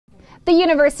The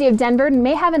University of Denver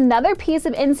may have another piece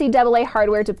of NCAA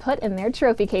hardware to put in their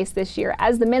trophy case this year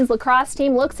as the men's lacrosse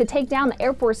team looks to take down the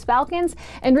AF Falcons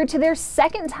en route to their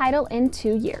second title in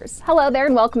 2 years. Hello there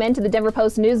and welcome into the Denver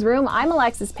Post newsroom. I'm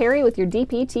Alexis Perry with your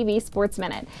DPTV Sports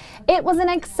Minute. It was an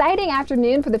exciting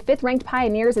afternoon for the 5th-ranked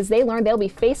Pioneers as they learned they'll be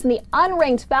facing the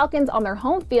unranked Falcons on their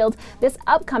home field this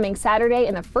upcoming Saturday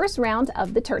in the first round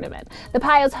of the tournament. The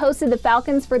Pios hosted the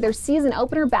Falcons for their season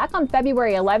opener back on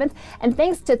February 11th, and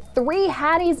thanks to 3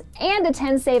 Hatties and a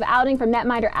 10-save outing from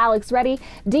netminder Alex Reddy,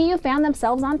 DU found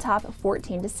themselves on top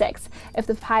 14-6. If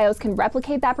the Pios can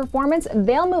replicate that performance,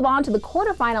 they'll move on to the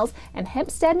quarterfinals in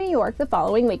Hempstead, New York the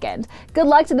following weekend. Good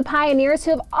luck to the Pioneers,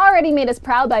 who have already made us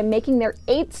proud by making their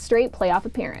 8th straight playoff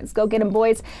appearance. Go get 'em,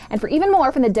 boys. And for even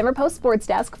more from the Denver Post Sports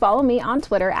Desk, follow me on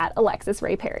Twitter at Alexis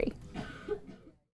Ray Perry.